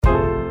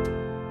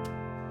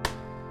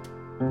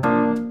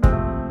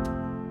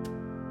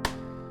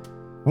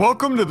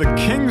Welcome to the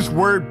King's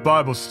Word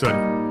Bible Study.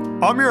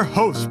 I'm your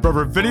host,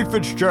 Brother Vinny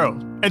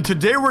Fitzgerald, and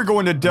today we're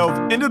going to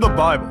delve into the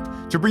Bible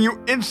to bring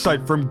you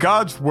insight from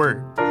God's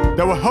Word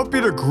that will help you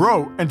to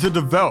grow and to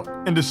develop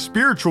into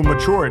spiritual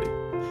maturity.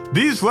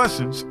 These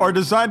lessons are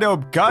designed to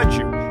help guide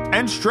you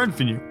and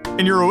strengthen you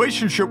in your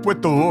relationship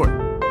with the Lord.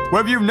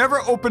 Whether you've never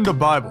opened a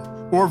Bible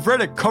or have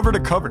read it cover to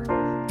cover,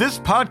 this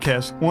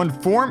podcast will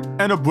inform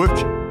and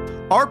uplift you.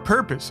 Our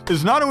purpose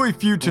is not only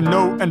for you to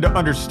know and to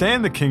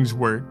understand the King's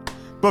Word,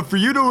 but for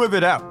you to live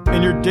it out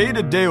in your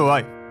day-to-day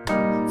life.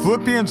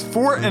 Philippians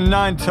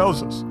 4:9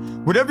 tells us,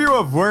 whatever you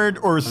have learned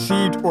or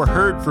received or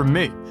heard from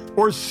me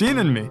or seen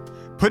in me,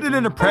 put it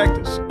into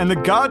practice, and the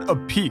God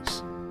of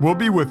peace will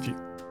be with you.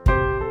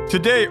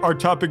 Today, our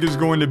topic is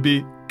going to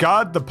be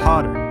God the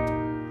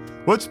Potter.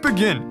 Let's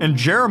begin in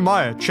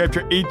Jeremiah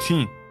chapter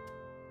 18.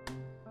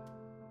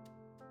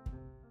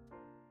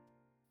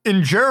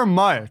 In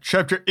Jeremiah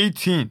chapter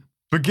 18,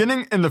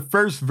 beginning in the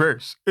first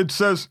verse, it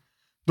says,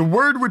 "The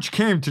word which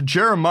came to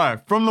Jeremiah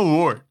from the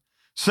Lord,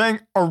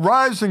 saying,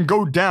 Arise and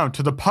go down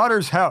to the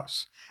potter's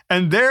house,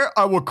 and there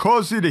I will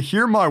cause thee to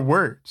hear my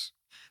words.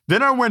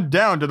 Then I went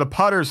down to the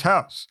potter's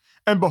house,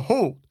 and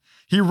behold,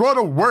 he wrought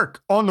a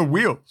work on the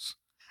wheels.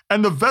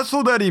 And the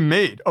vessel that he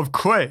made of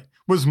clay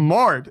was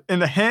marred in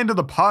the hand of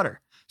the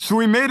potter. So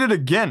he made it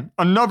again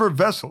another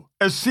vessel,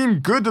 as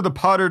seemed good to the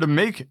potter to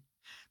make it.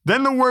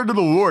 Then the word of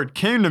the Lord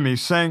came to me,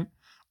 saying,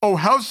 O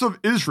house of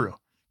Israel,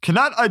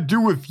 cannot I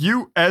do with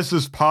you as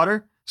this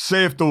potter,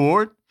 saith the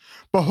Lord?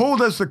 Behold,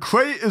 as the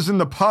clay is in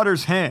the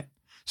potter's hand,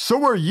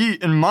 so are ye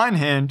in mine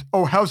hand,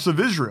 O house of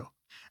Israel.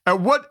 At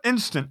what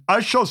instant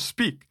I shall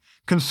speak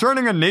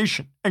concerning a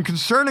nation and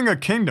concerning a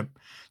kingdom,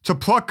 to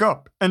pluck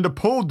up and to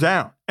pull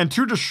down and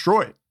to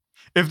destroy it.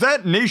 If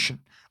that nation,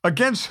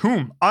 against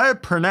whom I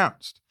have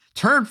pronounced,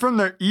 turn from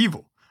their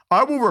evil,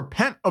 I will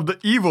repent of the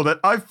evil that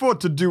I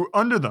thought to do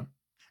unto them.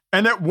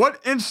 And at what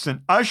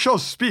instant I shall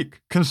speak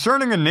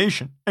concerning a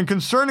nation and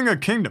concerning a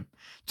kingdom,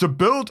 to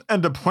build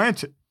and to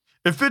plant it.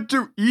 If it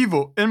do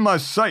evil in my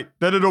sight,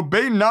 that it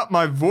obey not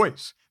my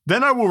voice,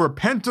 then I will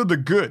repent of the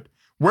good,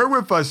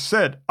 wherewith I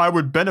said I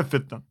would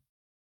benefit them."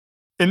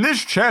 In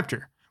this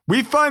chapter,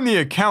 we find the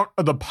account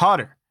of the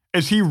potter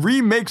as he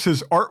remakes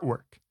his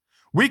artwork.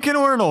 We can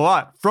learn a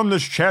lot from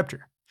this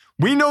chapter.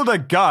 We know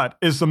that God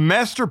is the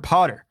master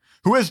potter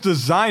who has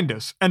designed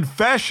us and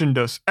fashioned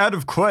us out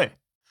of clay.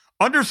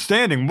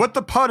 Understanding what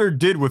the potter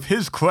did with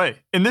his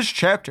clay in this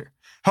chapter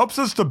helps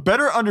us to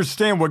better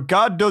understand what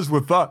God does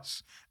with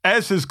us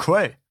as his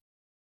clay.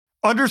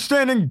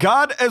 Understanding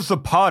God as the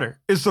potter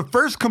is the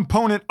first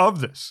component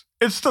of this.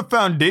 It's the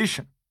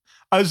foundation.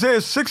 Isaiah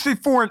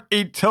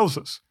 64:8 tells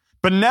us,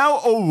 "But now,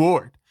 O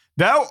Lord,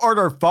 thou art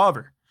our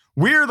Father.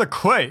 We are the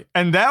clay,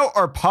 and thou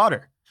art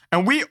potter,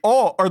 and we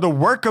all are the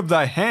work of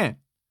thy hand."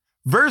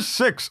 Verse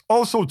 6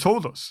 also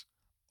told us,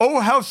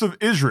 "O house of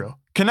Israel,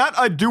 cannot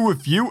I do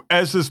with you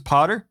as this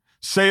potter,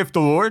 saith the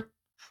Lord?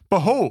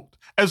 Behold,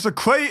 as the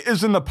clay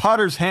is in the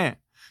potter's hand,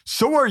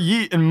 so are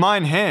ye in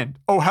mine hand,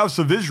 O house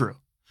of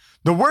Israel."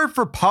 The word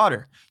for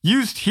potter,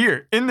 used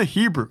here in the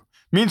Hebrew,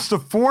 means to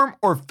form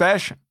or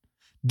fashion.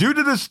 Due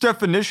to this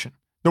definition,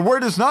 the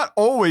word is not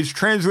always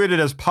translated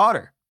as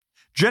potter.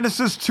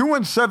 Genesis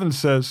 2:7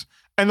 says,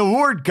 "And the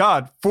Lord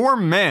God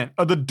formed man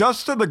of the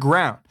dust of the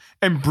ground,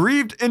 and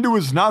breathed into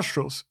his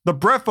nostrils the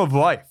breath of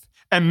life,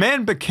 and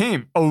man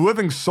became a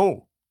living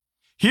soul."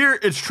 Here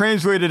it's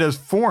translated as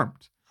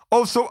formed.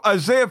 Also,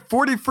 Isaiah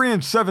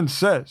 43:7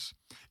 says,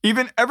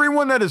 "Even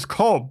everyone that is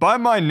called by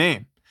my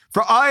name,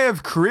 for I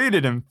have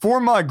created him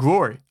for my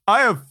glory.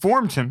 I have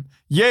formed him,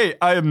 yea,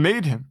 I have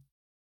made him."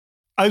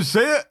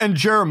 Isaiah and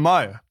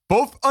Jeremiah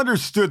both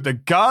understood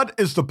that God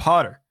is the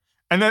potter,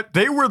 and that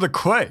they were the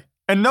clay,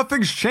 and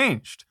nothing's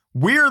changed.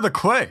 We are the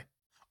clay.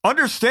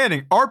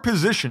 Understanding our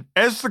position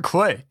as the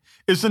clay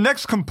is the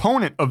next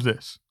component of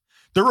this.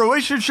 The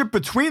relationship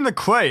between the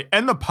clay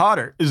and the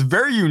potter is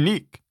very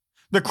unique.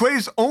 The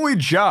clay's only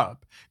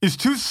job is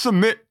to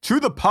submit to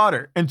the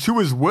potter and to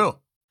his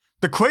will.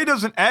 The clay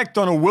doesn't act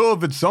on a will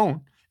of its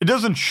own. It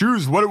doesn't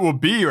choose what it will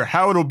be or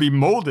how it'll be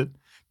molded.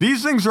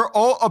 These things are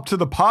all up to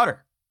the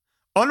potter.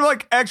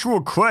 Unlike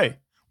actual clay,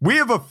 we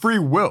have a free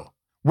will.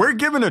 We're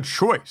given a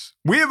choice.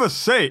 We have a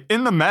say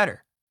in the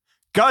matter.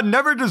 God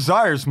never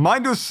desires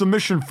mindless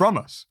submission from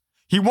us.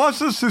 He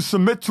wants us to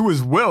submit to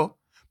his will,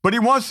 but he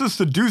wants us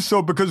to do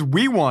so because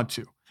we want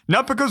to,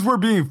 not because we're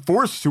being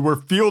forced to or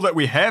feel that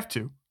we have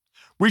to.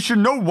 We should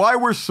know why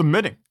we're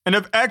submitting and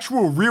have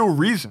actual real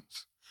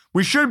reasons.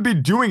 We shouldn't be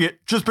doing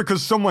it just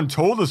because someone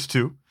told us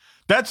to.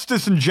 That's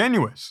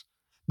disingenuous.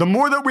 The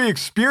more that we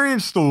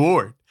experience the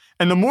Lord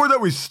and the more that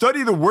we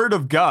study the Word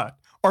of God,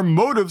 our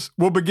motives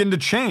will begin to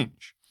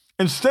change.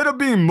 Instead of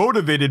being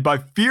motivated by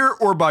fear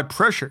or by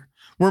pressure,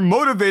 we're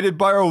motivated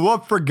by our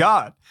love for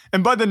God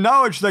and by the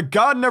knowledge that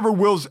God never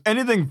wills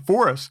anything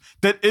for us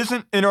that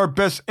isn't in our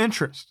best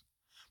interest.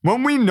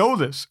 When we know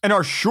this and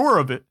are sure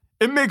of it,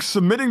 it makes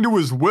submitting to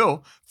his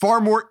will far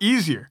more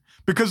easier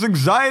because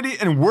anxiety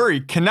and worry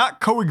cannot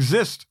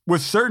coexist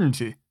with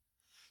certainty.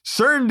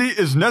 Certainty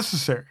is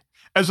necessary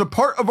as a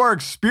part of our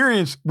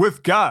experience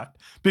with God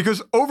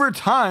because over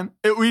time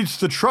it leads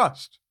to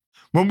trust.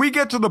 When we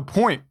get to the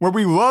point where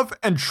we love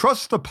and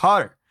trust the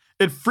potter,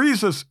 it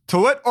frees us to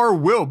let our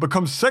will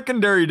become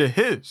secondary to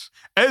his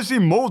as he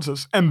molds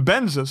us and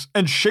bends us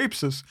and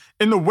shapes us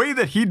in the way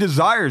that he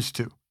desires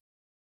to.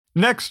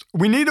 Next,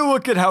 we need to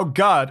look at how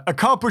God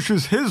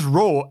accomplishes his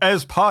role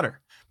as potter,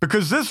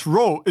 because this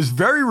role is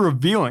very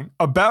revealing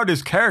about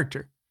his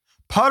character.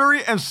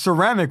 Pottery and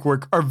ceramic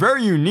work are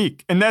very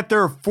unique in that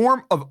they're a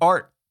form of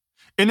art.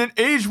 In an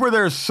age where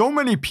there are so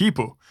many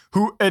people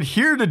who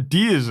adhere to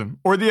deism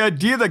or the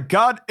idea that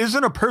God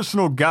isn't a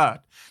personal God,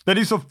 that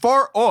he's a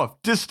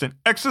far-off, distant,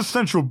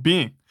 existential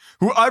being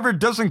who either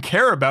doesn't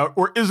care about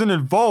or isn't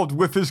involved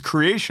with his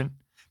creation,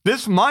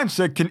 this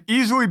mindset can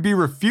easily be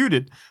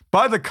refuted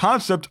by the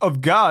concept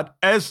of God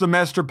as the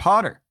master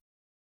potter.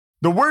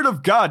 The Word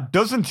of God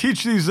doesn't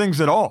teach these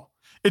things at all.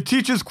 It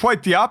teaches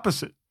quite the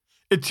opposite.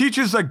 It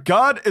teaches that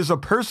God is a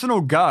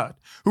personal God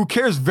who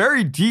cares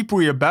very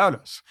deeply about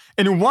us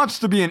and who wants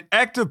to be an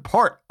active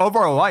part of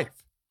our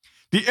life.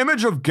 The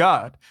image of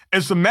God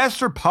as the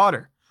master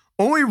potter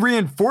only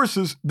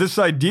reinforces this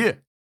idea.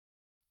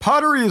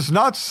 Pottery is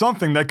not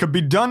something that could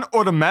be done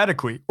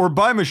automatically or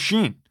by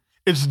machine.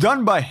 It's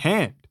done by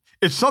hand.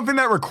 It's something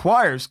that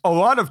requires a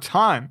lot of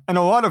time and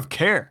a lot of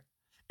care.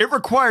 It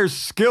requires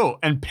skill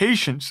and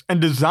patience and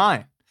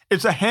design.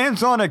 It's a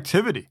hands-on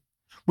activity.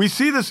 We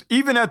see this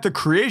even at the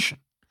creation.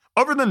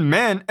 Other than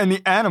man and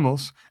the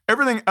animals,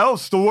 everything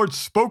else the Lord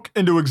spoke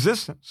into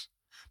existence.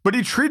 But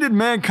he treated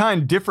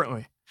mankind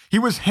differently. He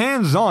was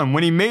hands-on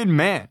when he made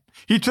man.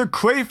 He took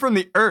clay from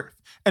the earth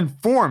and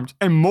formed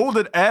and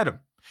molded Adam.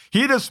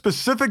 He had a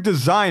specific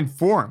design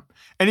for him,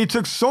 and he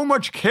took so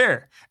much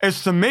care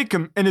as to make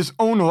him in his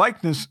own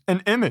likeness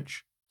and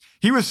image.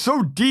 He was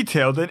so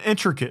detailed and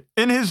intricate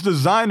in his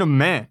design of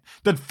man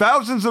that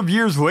thousands of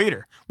years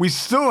later, we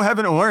still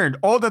haven't learned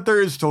all that there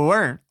is to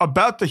learn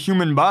about the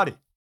human body.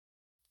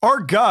 Our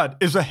God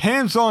is a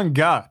hands-on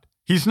God.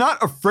 He's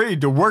not afraid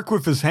to work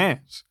with his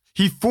hands.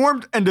 He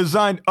formed and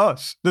designed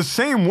us the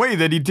same way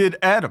that he did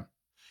Adam.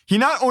 He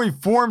not only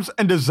forms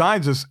and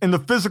designs us in the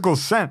physical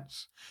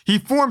sense, he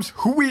forms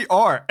who we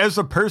are as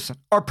a person,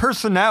 our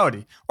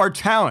personality, our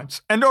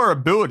talents, and our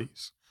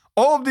abilities.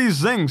 All of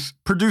these things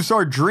produce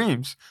our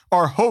dreams,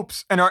 our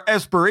hopes, and our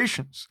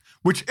aspirations,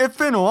 which,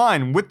 if in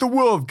line with the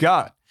will of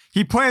God,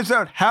 he plans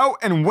out how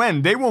and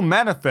when they will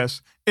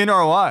manifest in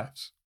our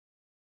lives.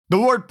 The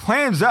Lord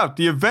plans out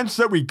the events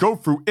that we go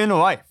through in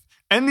life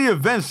and the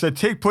events that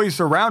take place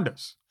around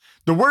us.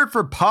 The word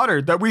for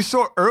potter that we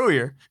saw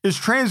earlier is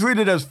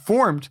translated as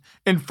formed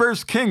in 1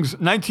 Kings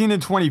 19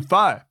 and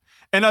 25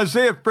 and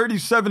Isaiah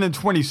 37 and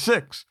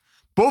 26,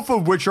 both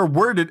of which are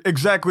worded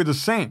exactly the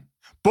same,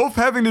 both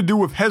having to do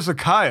with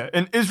Hezekiah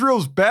and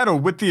Israel's battle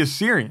with the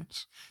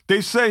Assyrians.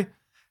 They say,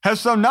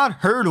 "Hast thou not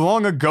heard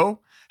long ago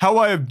how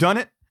I have done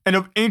it, and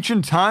of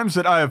ancient times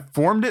that I have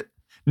formed it?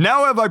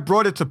 Now have I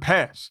brought it to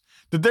pass,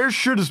 that there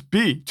shouldest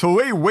be to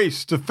lay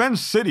waste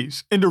defense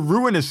cities into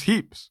ruinous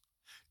heaps."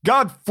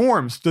 God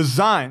forms,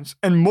 designs,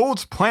 and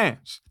molds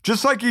plans,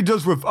 just like he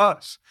does with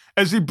us,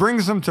 as he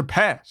brings them to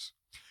pass.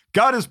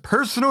 God is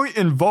personally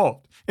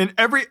involved in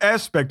every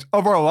aspect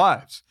of our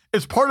lives.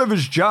 It's part of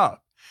his job.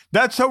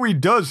 That's how he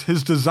does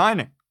his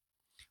designing.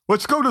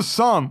 Let's go to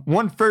Psalm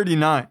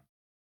 139.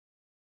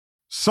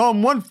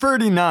 Psalm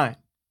 139,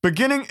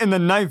 beginning in the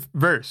 9th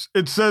verse,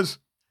 it says,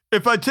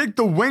 "If I take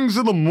the wings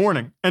of the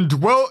morning and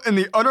dwell in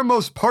the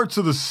uttermost parts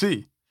of the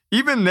sea,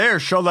 even there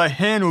shall thy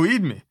hand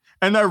lead me,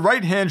 and thy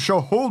right hand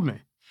shall hold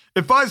me.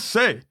 If I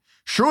say,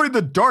 surely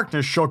the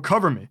darkness shall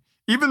cover me,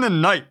 even the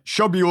night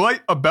shall be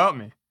light about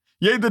me.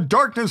 Yea, the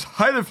darkness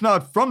hideth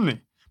not from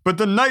thee, but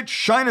the night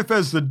shineth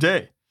as the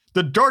day.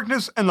 The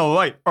darkness and the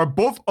light are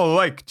both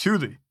alike to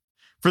thee.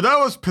 For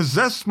thou hast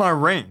possessed my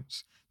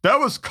reins.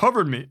 Thou hast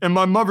covered me in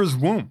my mother's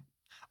womb.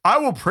 I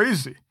will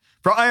praise thee,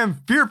 for I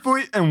am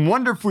fearfully and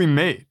wonderfully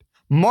made.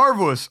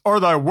 Marvelous are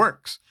thy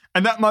works,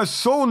 and that my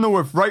soul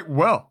knoweth right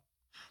well.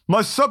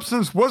 My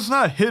substance was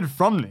not hid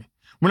from thee,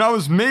 when I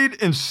was made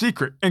in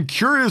secret and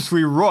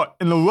curiously wrought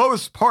in the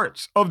lowest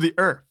parts of the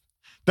earth.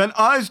 Then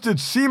eyes did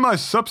see my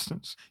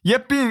substance,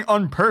 yet being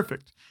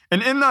unperfect,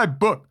 and in thy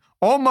book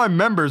all my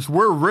members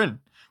were written,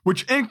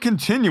 which in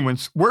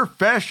continuance were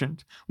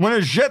fashioned, when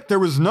as yet there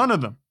was none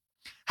of them.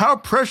 How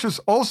precious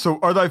also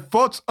are thy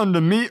thoughts unto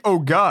me, O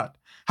God!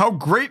 How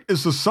great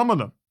is the sum of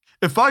them!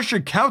 If I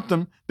should count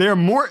them, they are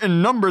more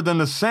in number than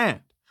the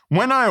sand.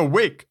 When I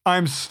awake, I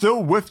am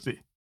still with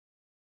thee."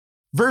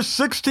 Verse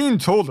 16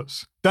 told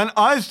us, "Thine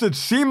eyes did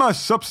see my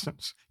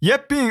substance,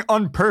 yet being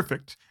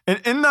unperfect, and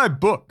in thy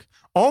book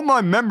all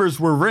my members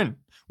were written,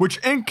 which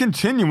in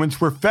continuance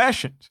were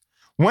fashioned,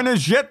 when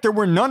as yet there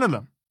were none of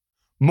them."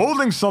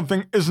 Molding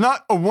something is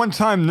not a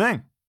one-time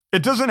thing.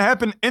 It doesn't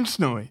happen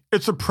instantly.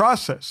 It's a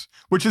process,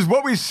 which is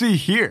what we see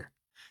here.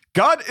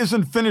 God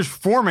isn't finished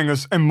forming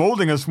us and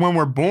molding us when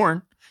we're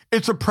born.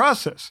 It's a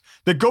process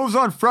that goes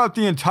on throughout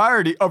the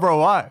entirety of our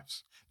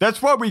lives.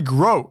 That's why we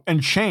grow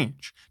and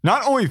change,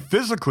 not only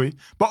physically,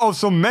 but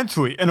also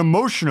mentally and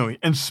emotionally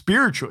and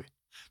spiritually.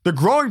 The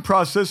growing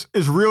process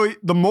is really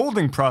the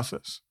molding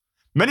process.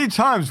 Many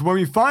times when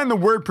we find the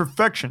word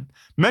perfection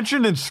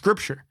mentioned in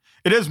Scripture,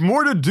 it has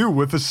more to do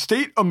with a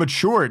state of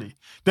maturity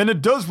than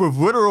it does with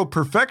literal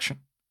perfection.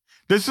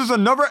 This is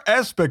another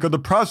aspect of the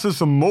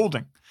process of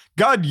molding.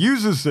 God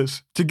uses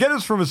this to get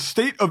us from a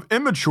state of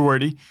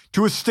immaturity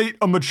to a state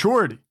of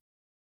maturity.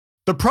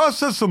 The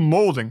process of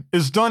molding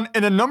is done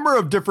in a number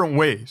of different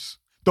ways.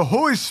 The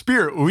Holy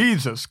Spirit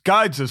leads us,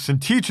 guides us,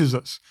 and teaches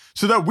us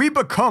so that we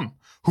become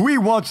who He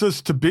wants us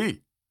to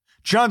be.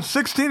 John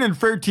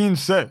 16:13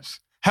 says,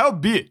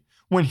 "Howbeit,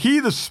 when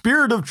He, the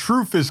Spirit of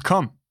truth, is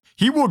come,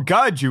 He will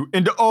guide you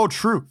into all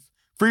truth.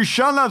 For He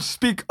shall not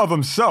speak of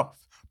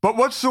Himself, but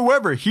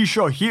whatsoever He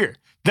shall hear,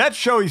 that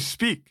shall He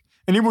speak,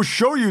 and He will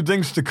show you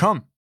things to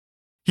come."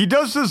 He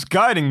does this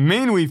guiding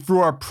mainly through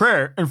our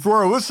prayer and through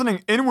our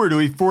listening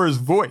inwardly for His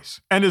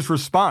voice and His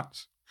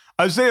response.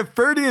 Isaiah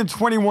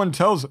 30:21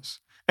 tells us,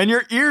 "And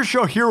your ears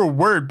shall hear a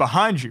word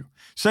behind you,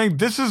 saying,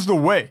 This is the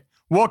way,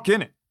 walk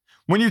in it.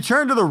 When you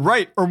turn to the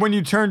right or when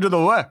you turn to the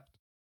left."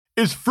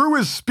 It's through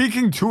His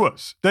speaking to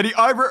us that He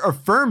either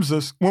affirms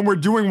us when we're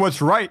doing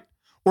what's right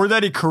or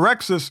that He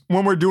corrects us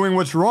when we're doing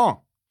what's wrong.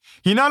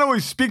 He not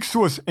only speaks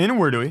to us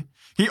inwardly,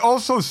 He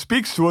also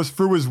speaks to us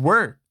through His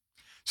word.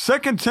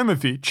 2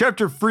 Timothy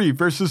chapter 3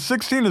 verses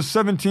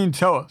 16-17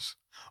 tell us,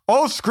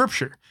 "All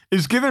Scripture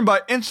is given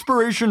by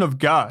inspiration of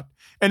God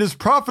and is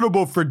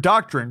profitable for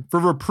doctrine, for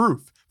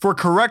reproof, for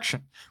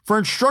correction, for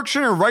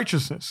instruction in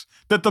righteousness,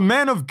 that the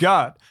man of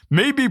God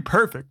may be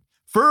perfect,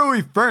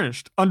 thoroughly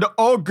furnished unto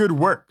all good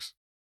works."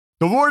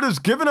 The Lord has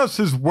given us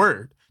His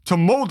word to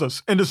mold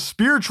us into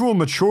spiritual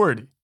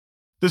maturity.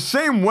 The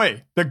same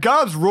way that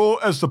God's role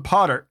as the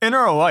potter in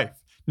our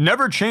life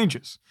never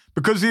changes,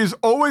 because He is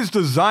always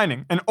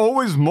designing and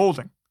always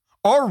molding.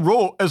 Our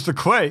role as the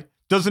clay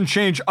doesn't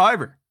change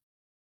either.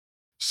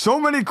 So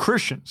many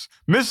Christians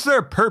miss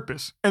their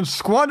purpose and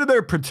squander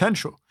their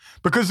potential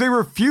because they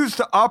refuse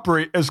to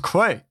operate as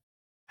clay.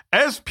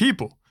 As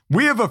people,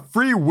 we have a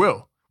free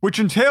will, which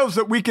entails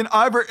that we can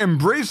either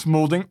embrace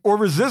molding or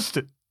resist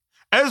it.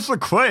 As the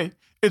clay,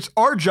 it's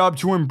our job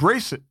to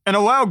embrace it and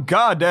allow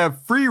God to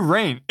have free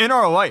reign in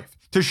our life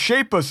to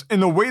shape us in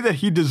the way that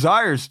He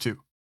desires to.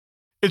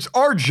 It's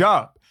our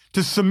job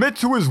to submit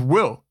to His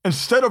will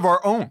instead of our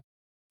own.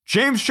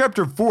 James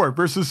chapter 4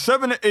 verses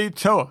 7-8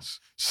 tell us,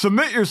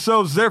 "Submit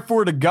yourselves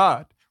therefore to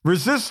God,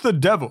 resist the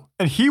devil,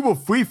 and he will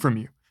flee from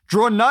you.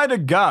 Draw nigh to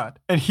God,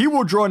 and He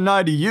will draw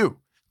nigh to you.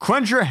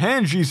 Cleanse your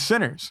hands, ye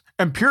sinners,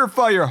 and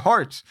purify your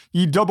hearts,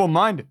 ye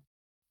double-minded."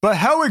 But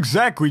how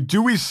exactly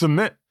do we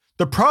submit?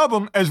 The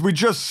problem, as we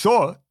just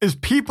saw, is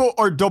people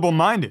are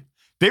double-minded.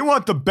 They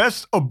want the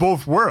best of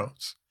both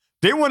worlds.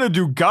 They want to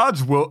do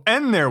God's will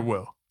and their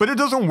will, but it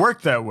doesn't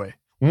work that way.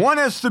 One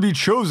has to be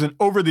chosen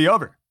over the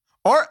other.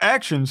 Our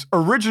actions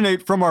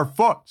originate from our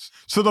thoughts,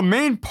 so the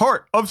main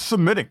part of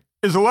submitting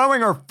is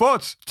allowing our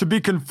thoughts to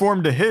be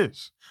conformed to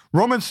His.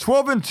 Romans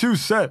 12:2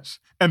 says,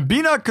 "And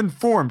be not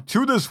conformed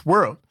to this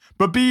world,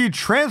 but be ye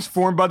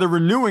transformed by the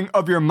renewing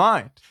of your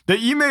mind, that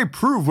ye may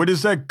prove what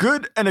is that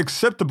good and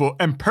acceptable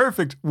and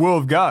perfect will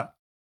of God."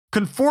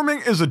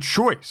 Conforming is a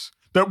choice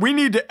that we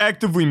need to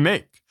actively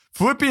make.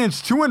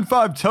 Philippians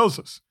 2:5 tells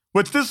us,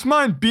 "Let this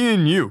mind be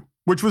in you,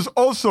 which was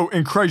also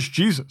in Christ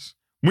Jesus."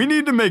 We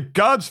need to make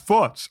God's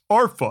thoughts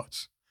our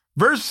thoughts.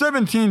 Verse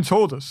 17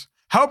 told us,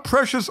 "How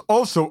precious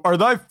also are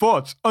thy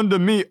thoughts unto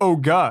me, O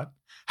God.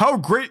 How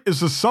great is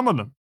the sum of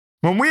them."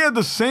 When we have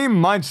the same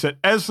mindset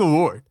as the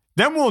Lord,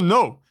 then we'll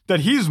know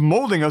that He's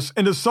molding us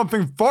into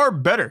something far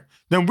better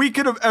than we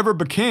could have ever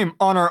became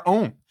on our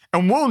own.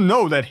 And we'll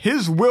know that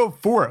His will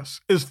for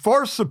us is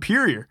far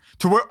superior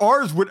to what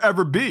ours would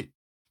ever be.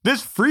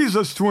 This frees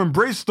us to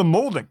embrace the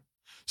molding.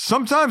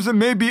 Sometimes it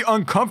may be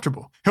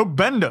uncomfortable. He'll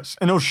bend us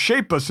and He'll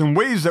shape us in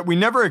ways that we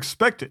never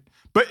expected.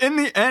 But in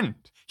the end,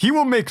 He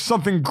will make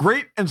something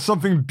great and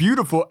something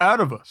beautiful out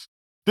of us.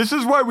 This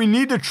is why we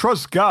need to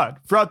trust God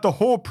throughout the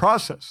whole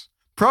process.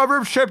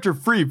 Proverbs chapter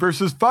 3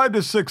 verses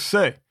 5-6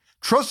 say,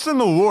 "Trust in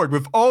the Lord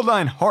with all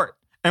thine heart,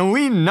 and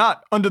lean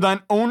not unto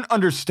thine own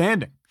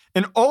understanding.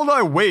 In all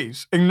thy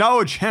ways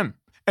acknowledge Him,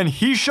 and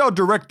He shall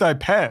direct thy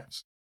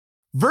paths."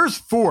 Verse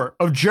 4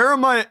 of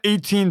Jeremiah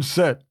 18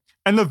 said,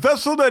 "And the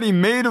vessel that He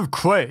made of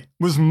clay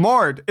was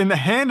marred in the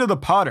hand of the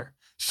potter.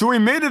 So He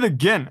made it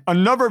again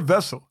another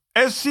vessel,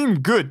 as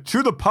seemed good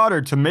to the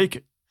potter to make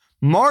it."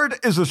 Marred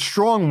is a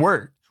strong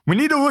word. We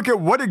need to look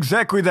at what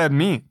exactly that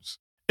means.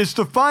 It's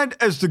defined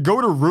as to go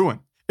to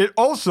ruin. It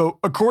also,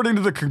 according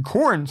to the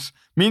concordance,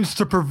 means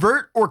to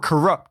pervert or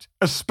corrupt,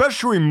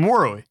 especially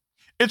morally.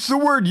 It's the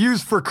word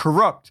used for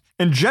corrupt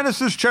in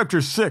Genesis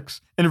chapter 6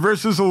 in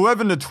verses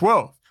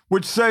 11-12,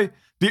 which say,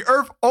 "The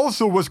earth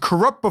also was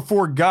corrupt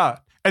before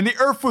God, and the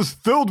earth was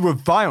filled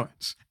with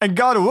violence. And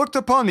God looked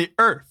upon the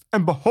earth,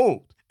 and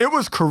behold, it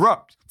was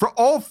corrupt, for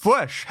all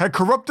flesh had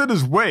corrupted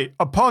his way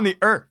upon the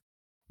earth."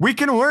 We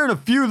can learn a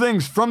few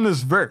things from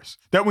this verse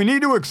that we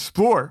need to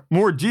explore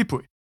more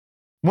deeply.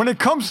 When it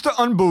comes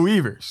to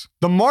unbelievers,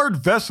 the marred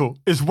vessel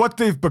is what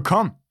they've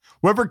become.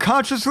 Whether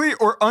consciously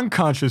or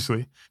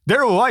unconsciously,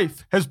 their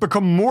life has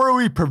become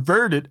morally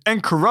perverted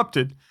and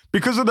corrupted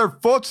because of their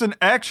thoughts and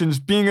actions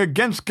being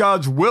against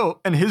God's will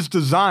and His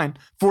design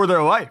for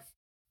their life.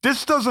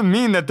 This doesn't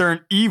mean that they're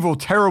an evil,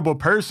 terrible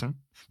person.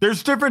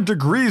 There's different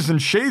degrees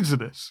and shades of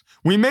this.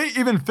 We may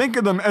even think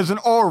of them as an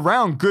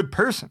all-around good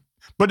person,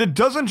 but it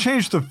doesn't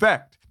change the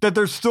fact that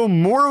they're still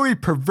morally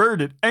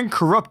perverted and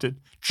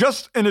corrupted,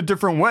 just in a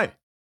different way.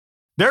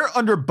 They're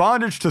under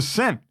bondage to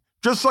sin,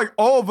 just like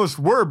all of us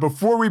were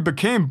before we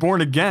became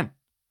born again.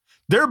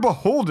 They're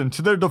beholden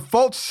to their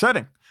default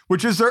setting,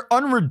 which is their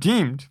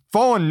unredeemed,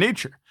 fallen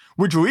nature,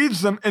 which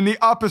leads them in the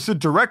opposite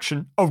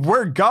direction of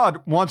where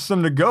God wants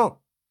them to go.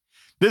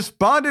 This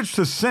bondage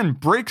to sin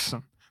breaks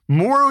them,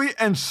 morally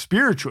and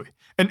spiritually,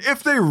 and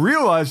if they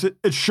realize it,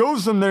 it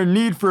shows them their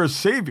need for a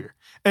Savior,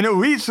 and it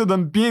leads to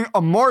them being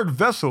a marred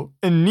vessel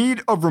in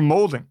need of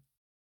remolding.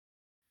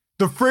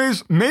 The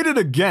phrase made it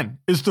again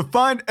is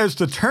defined as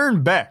to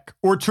turn back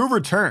or to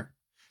return.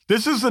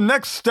 This is the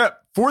next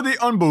step for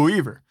the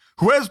unbeliever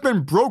who has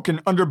been broken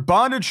under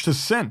bondage to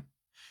sin.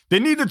 They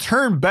need to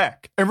turn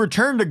back and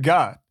return to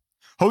God.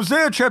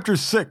 Hosea chapter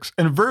 6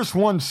 and verse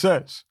 1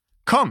 says,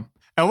 "Come,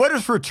 and let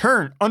us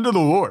return unto the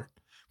Lord.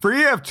 For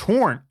he hath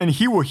torn, and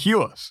he will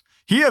heal us.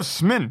 He hath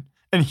smitten,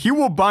 and he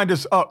will bind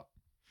us up."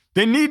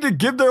 They need to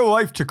give their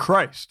life to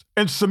Christ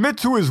and submit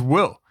to His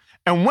will.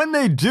 And when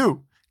they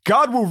do,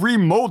 God will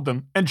remold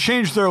them and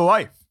change their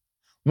life.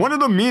 One of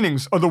the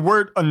meanings of the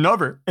word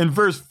another in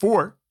verse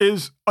 4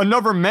 is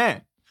another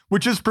man,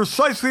 which is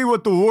precisely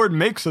what the Lord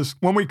makes us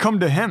when we come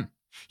to Him.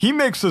 He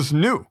makes us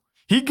new.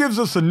 He gives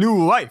us a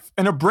new life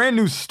and a brand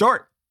new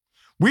start.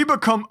 We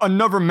become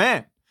another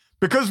man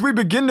because we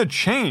begin to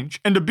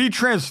change and to be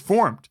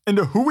transformed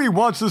into who He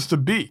wants us to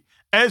be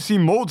as He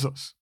molds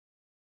us.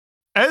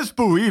 As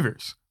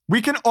believers,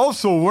 we can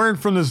also learn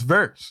from this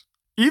verse.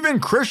 Even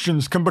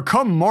Christians can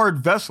become marred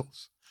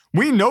vessels.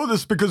 We know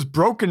this because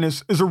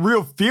brokenness is a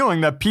real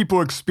feeling that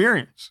people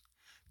experience.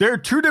 There are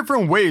two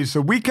different ways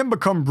that we can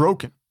become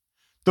broken.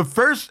 The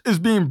first is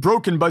being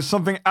broken by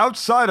something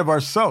outside of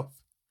ourselves.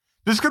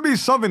 This could be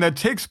something that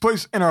takes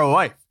place in our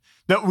life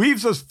that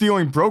leaves us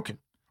feeling broken,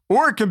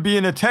 or it can be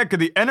an attack of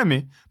the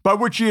enemy by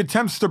which he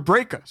attempts to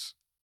break us.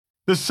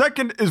 The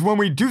second is when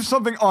we do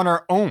something on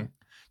our own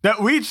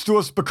that leads to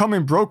us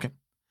becoming broken.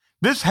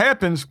 This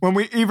happens when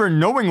we either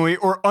knowingly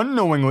or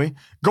unknowingly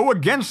go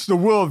against the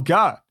will of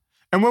God,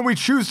 and when we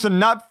choose to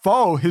not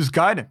follow His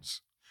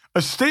guidance.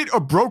 A state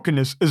of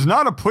brokenness is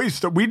not a place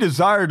that we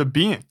desire to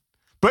be in,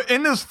 but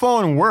in this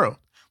fallen world,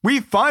 we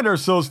find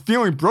ourselves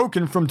feeling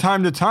broken from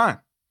time to time.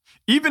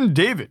 Even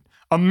David,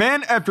 a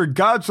man after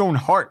God's own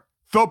heart,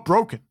 felt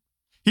broken.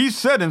 He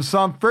said in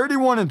Psalm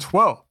 31 and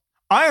 12,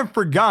 "I am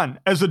forgotten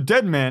as a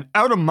dead man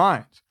out of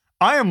mind.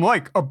 I am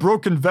like a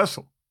broken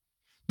vessel."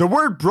 The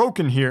word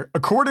broken here,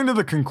 according to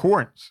the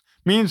concordance,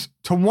 means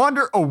to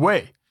wander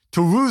away,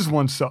 to lose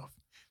oneself.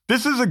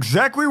 This is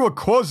exactly what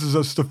causes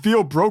us to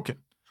feel broken,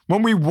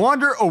 when we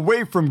wander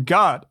away from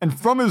God and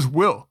from His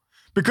will,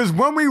 because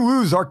when we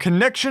lose our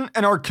connection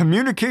and our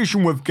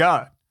communication with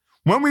God,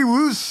 when we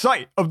lose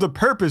sight of the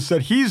purpose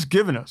that He's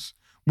given us,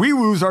 we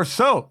lose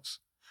ourselves.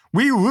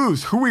 We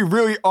lose who we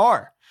really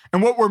are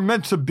and what we're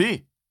meant to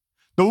be.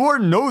 The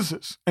Lord knows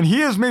this, and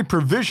He has made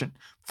provision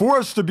for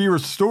us to be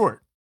restored.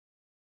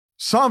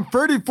 Psalm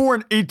 34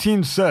 and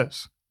 18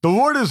 says, "The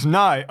Lord is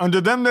nigh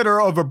unto them that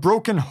are of a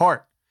broken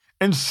heart,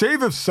 and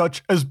saveth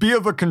such as be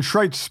of a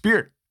contrite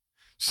spirit."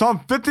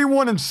 Psalm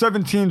 51 and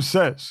 17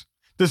 says,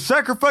 "The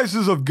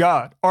sacrifices of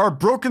God are a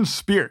broken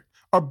spirit,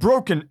 a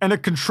broken and a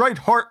contrite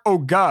heart, O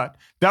God,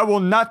 thou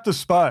wilt not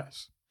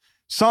despise."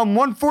 Psalm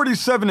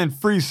 147 and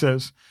 3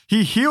 says,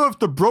 "He healeth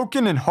the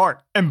broken in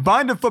heart, and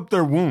bindeth up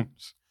their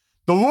wounds."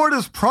 The Lord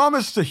has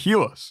promised to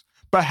heal us,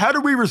 but how do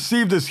we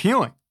receive this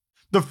healing?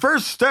 The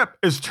first step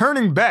is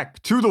turning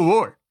back to the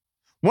Lord.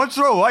 Once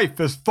our life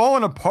has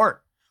fallen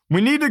apart,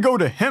 we need to go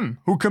to Him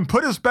who can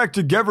put us back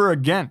together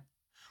again.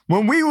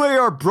 When we lay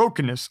our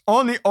brokenness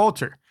on the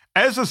altar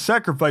as a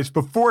sacrifice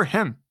before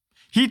Him,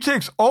 He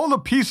takes all the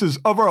pieces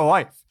of our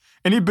life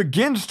and He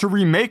begins to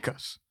remake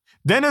us.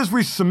 Then as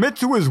we submit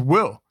to His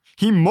will,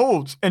 He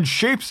molds and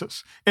shapes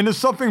us into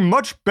something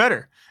much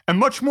better and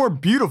much more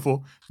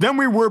beautiful than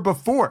we were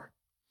before.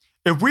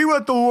 If we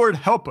let the Lord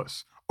help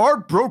us, our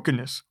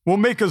brokenness will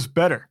make us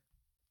better.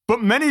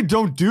 But many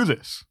don't do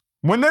this.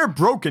 When they're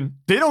broken,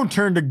 they don't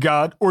turn to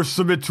God or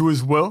submit to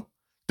His will.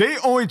 They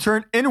only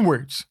turn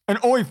inwards and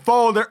only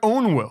follow their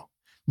own will.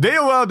 They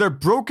allow their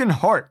broken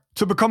heart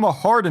to become a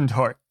hardened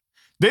heart.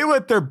 They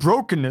let their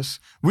brokenness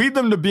lead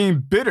them to being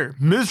bitter,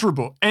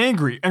 miserable,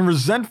 angry, and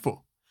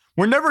resentful.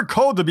 We're never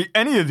called to be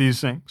any of these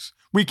things.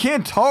 We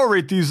can't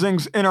tolerate these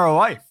things in our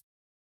life.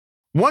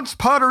 Once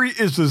pottery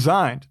is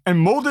designed and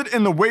molded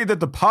in the way that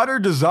the potter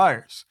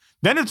desires,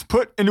 then it's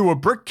put into a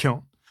brick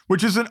kiln,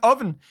 which is an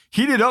oven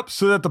heated up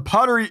so that the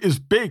pottery is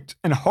baked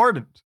and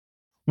hardened.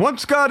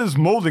 Once God is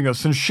molding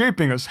us and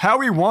shaping us how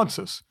He wants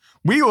us,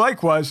 we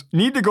likewise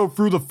need to go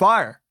through the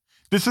fire.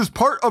 This is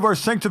part of our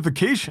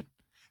sanctification.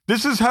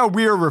 This is how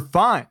we are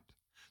refined.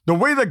 The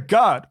way that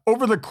God,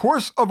 over the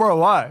course of our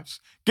lives,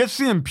 gets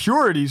the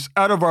impurities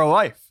out of our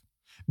life.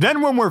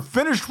 Then when we're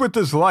finished with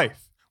this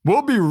life,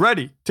 we'll be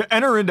ready to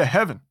enter into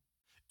heaven.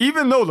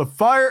 Even though the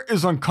fire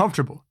is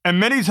uncomfortable and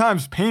many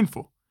times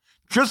painful,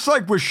 just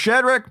like with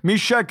Shadrach,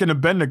 Meshach, and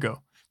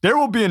Abednego, there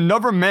will be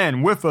another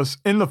man with us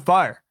in the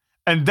fire,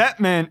 and that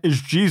man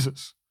is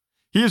Jesus.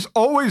 He is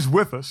always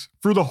with us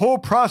through the whole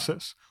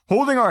process,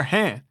 holding our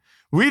hand,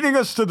 leading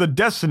us to the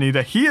destiny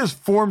that he has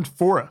formed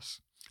for us.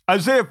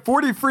 Isaiah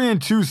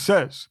 43:2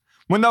 says,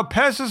 "When thou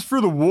passest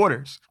through the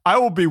waters, I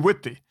will be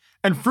with thee,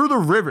 and through the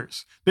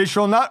rivers, they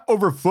shall not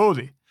overflow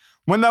thee.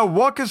 When thou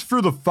walkest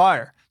through the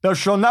fire, thou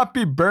shalt not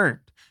be burned,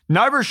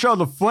 neither shall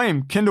the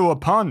flame kindle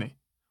upon thee."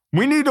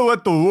 We need to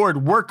let the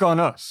Lord work on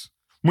us.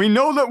 We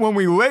know that when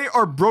we lay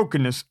our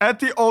brokenness at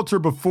the altar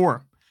before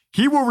him,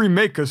 he will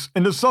remake us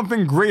into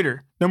something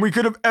greater than we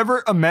could have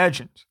ever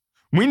imagined.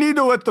 We need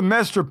to let the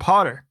master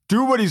potter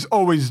do what he's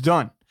always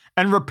done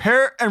and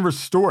repair and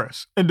restore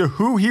us into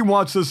who he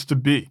wants us to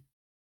be.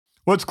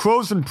 Let's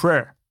close in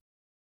prayer.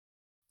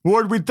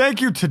 Lord, we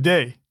thank you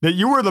today that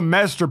you are the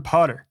master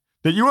potter,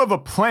 that you have a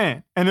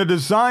plan and a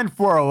design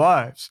for our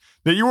lives,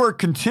 that you are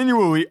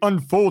continually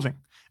unfolding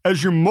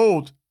as you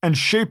mold and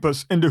shape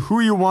us into who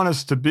you want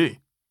us to be.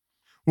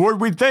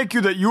 Lord, we thank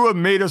you that you have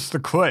made us the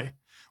clay.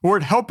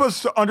 Lord, help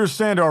us to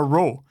understand our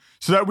role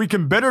so that we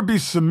can better be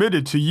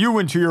submitted to you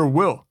and to your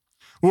will.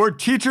 Lord,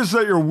 teach us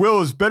that your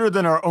will is better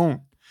than our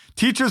own.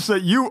 Teach us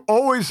that you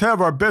always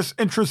have our best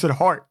interests at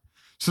heart,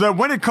 so that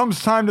when it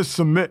comes time to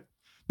submit,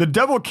 the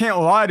devil can't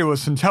lie to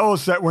us and tell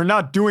us that we're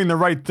not doing the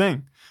right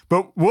thing,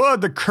 but we'll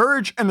have the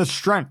courage and the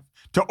strength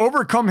to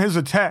overcome his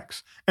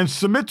attacks and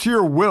submit to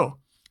your will,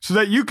 so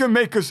that you can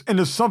make us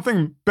into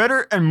something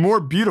better and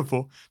more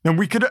beautiful than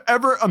we could have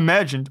ever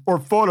imagined or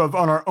thought of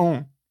on our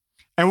own.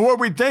 And Lord,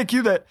 we thank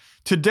you that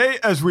today,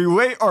 as we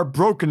lay our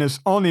brokenness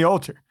on the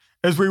altar,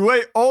 as we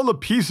lay all the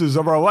pieces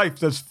of our life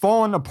that's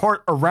fallen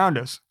apart around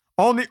us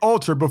on the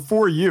altar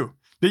before you,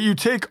 that you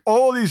take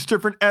all these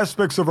different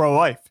aspects of our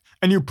life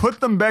and you put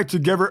them back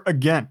together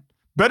again,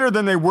 better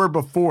than they were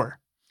before.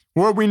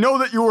 Lord, we know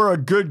that you are a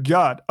good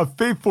God, a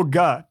faithful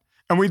God,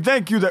 and we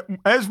thank you that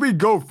as we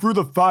go through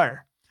the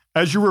fire,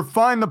 as you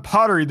refine the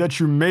pottery that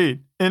you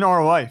made in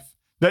our life,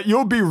 that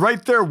you'll be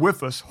right there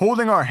with us,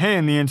 holding our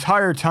hand the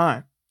entire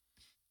time.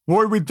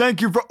 Lord, we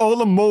thank you for all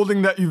the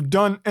molding that you've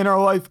done in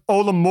our life,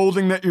 all the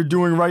molding that you're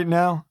doing right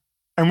now.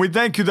 And we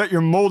thank you that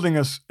you're molding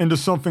us into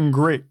something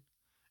great.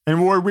 And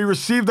Lord, we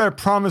receive that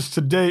promise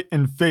today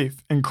in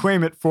faith and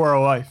claim it for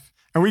our life.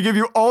 And we give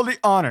you all the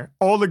honor,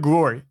 all the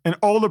glory, and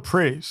all the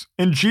praise.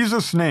 In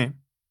Jesus' name,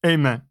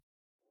 amen.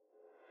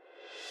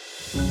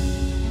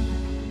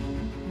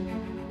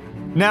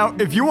 Now,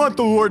 if you want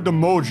the Lord to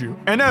mold you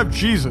and have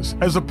Jesus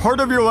as a part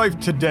of your life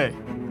today,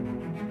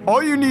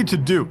 all you need to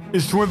do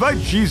is to invite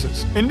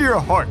Jesus into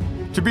your heart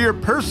to be your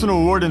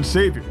personal Lord and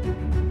Savior.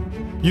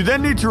 You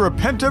then need to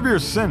repent of your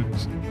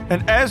sins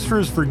and ask for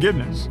his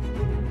forgiveness.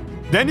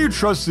 Then you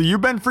trust that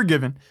you've been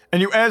forgiven and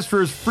you ask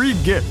for his free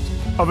gift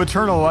of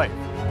eternal life.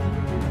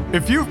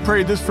 If you've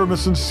prayed this from a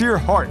sincere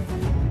heart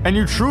and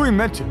you truly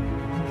meant it,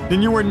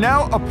 then you are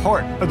now a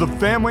part of the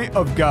family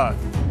of God.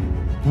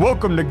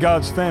 Welcome to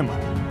God's family.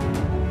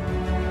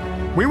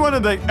 We want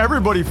to thank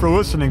everybody for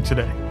listening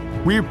today.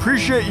 We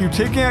appreciate you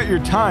taking out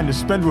your time to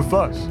spend with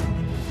us.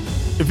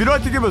 If you'd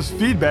like to give us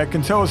feedback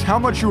and tell us how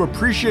much you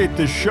appreciate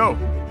this show,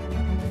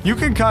 you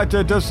can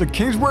contact us at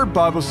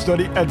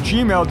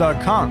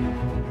kingswordbiblestudy@gmail.com.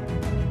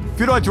 If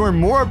you'd like to learn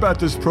more about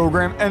this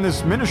program and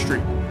this ministry,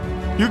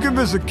 you can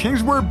visit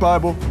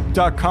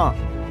kingswordbible.com.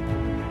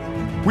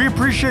 We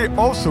appreciate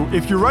also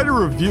if you write a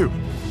review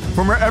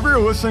from wherever you're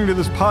listening to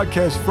this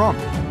podcast from,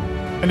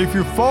 and if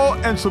you follow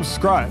and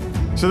subscribe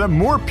so that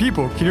more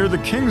people can hear the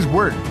King's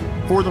Word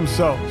for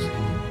themselves.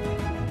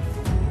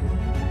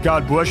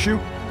 God bless you.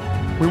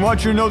 We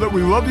want you to know that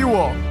we love you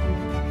all,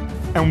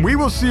 and we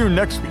will see you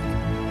next week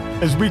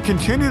as we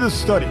continue to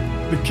study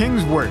the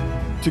King's Word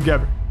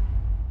together.